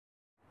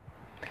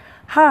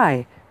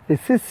Hi,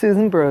 this is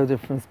Susan Broder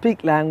from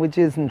Speak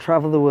Languages and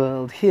Travel the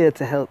World, here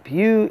to help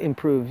you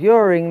improve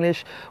your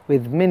English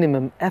with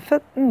minimum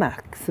effort and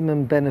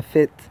maximum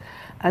benefit.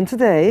 And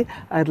today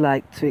I'd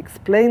like to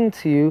explain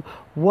to you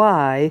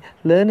why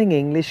learning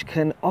English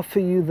can offer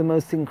you the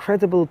most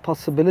incredible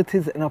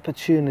possibilities and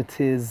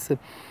opportunities.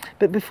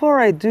 But before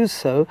I do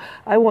so,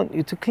 I want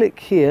you to click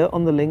here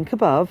on the link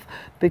above,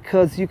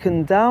 because you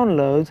can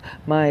download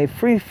my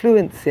free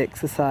fluency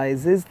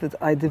exercises that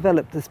I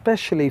developed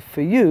especially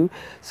for you,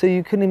 so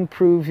you can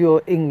improve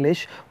your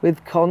English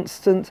with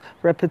constant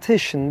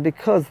repetition,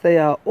 because they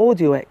are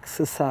audio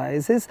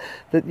exercises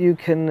that you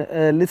can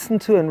listen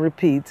to and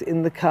repeat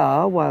in the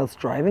car whilst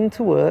driving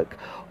to work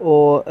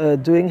or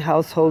doing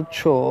household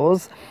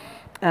chores.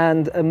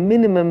 And a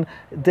minimum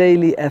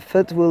daily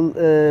effort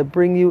will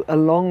bring you a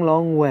long,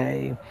 long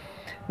way.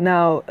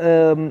 Now,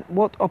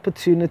 what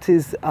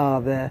opportunities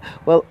are there?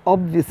 Well,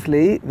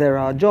 obviously there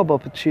are job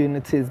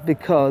opportunities,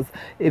 because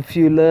if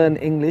you learn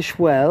English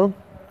well,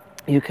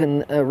 you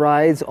can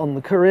rise on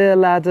the career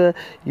ladder,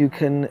 you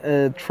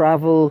can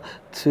travel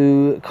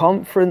to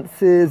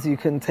conferences, you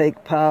can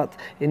take part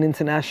in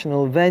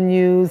international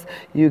venues,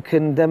 you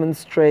can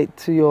demonstrate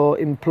to your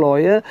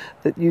employer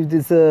that you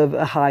deserve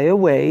a higher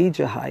wage,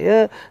 a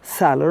higher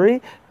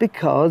salary,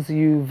 because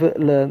you've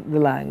learned the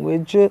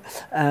language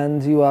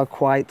and you are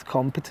quite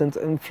competent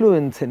and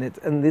fluent in it.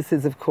 And this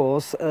is, of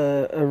course,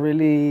 a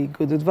really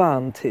good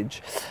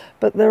advantage.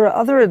 But there are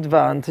other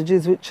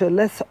advantages which are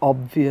less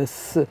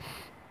obvious.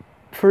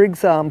 For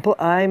example,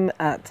 I'm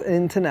at an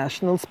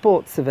international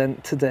sports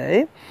event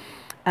today,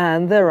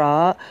 and there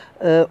are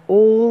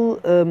all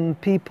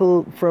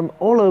people from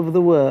all over the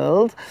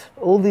world,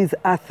 all these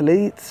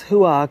athletes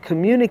who are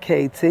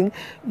communicating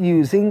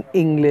using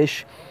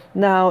English.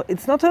 Now,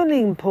 it's not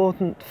only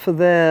important for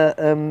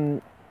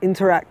their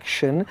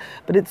interaction,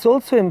 but it's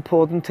also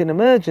important in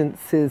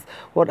emergencies.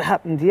 What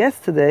happened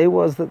yesterday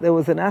was that there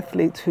was an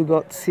athlete who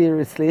got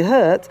seriously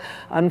hurt.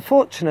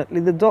 Unfortunately,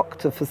 the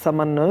doctor, for some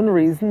unknown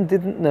reason,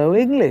 didn't know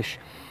English.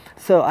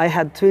 So I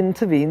had to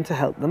intervene to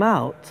help them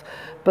out.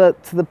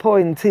 But the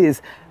point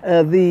is,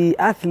 the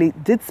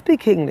athlete did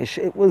speak English.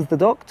 It was the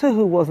doctor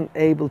who wasn't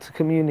able to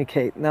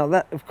communicate. Now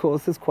that, of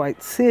course, is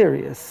quite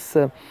serious.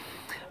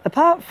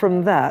 Apart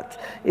from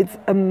that, it's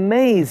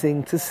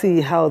amazing to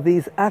see how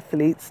these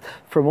athletes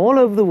from all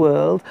over the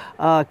world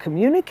are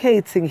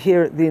communicating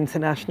here at the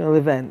international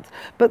event.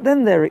 But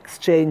then they're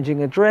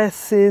exchanging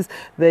addresses,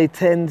 they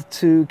tend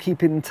to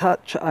keep in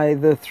touch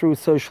either through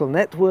social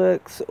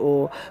networks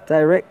or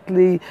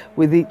directly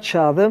with each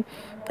other.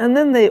 And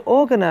then they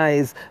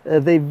organize,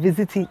 they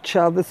visit each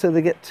other, so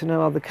they get to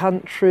know other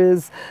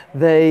countries,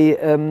 they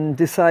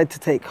decide to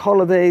take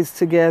holidays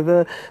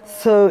together.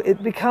 So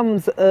it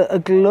becomes a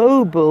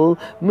global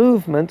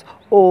movement,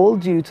 all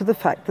due to the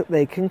fact that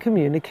they can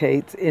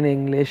communicate in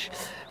English.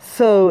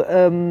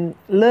 So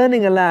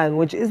learning a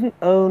language isn't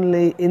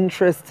only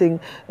interesting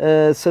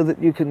so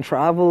that you can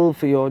travel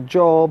for your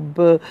job,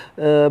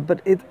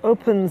 but it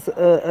opens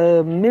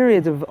a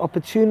myriad of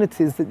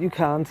opportunities that you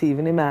can't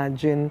even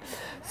imagine.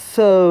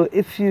 So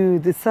if you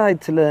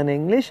decide to learn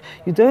English,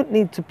 you don't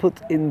need to put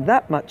in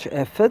that much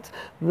effort.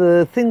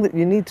 The thing that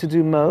you need to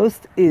do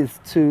most is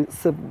to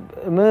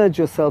submerge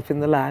yourself in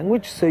the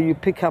language, so you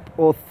pick up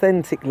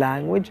authentic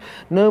language.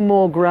 No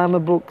more grammar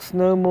books,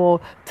 no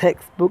more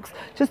textbooks.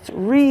 Just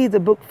read a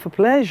book for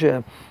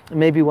pleasure,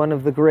 maybe one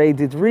of the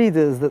graded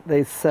readers that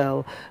they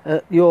sell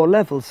at your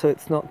level, so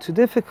it's not too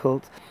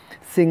difficult.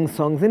 Sing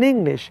songs in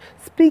English,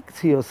 speak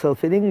to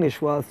yourself in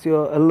English whilst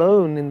you're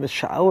alone in the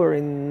shower,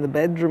 in the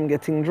bedroom,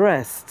 getting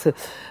dressed.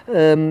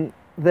 Then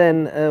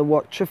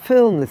watch a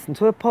film, listen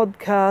to a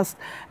podcast,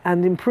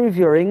 and improve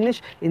your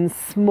English in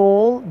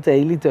small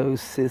daily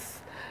doses.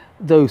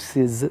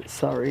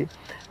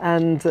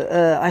 And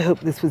I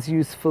hope this was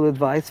useful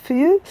advice for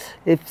you.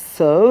 If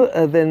so,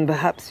 then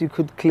perhaps you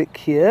could click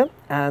here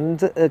and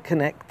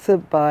connect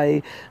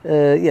by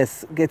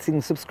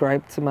getting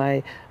subscribed to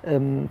my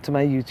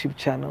YouTube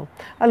channel.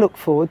 I look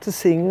forward to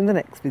seeing you in the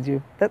next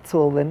video. That's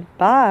all then.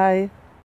 Bye.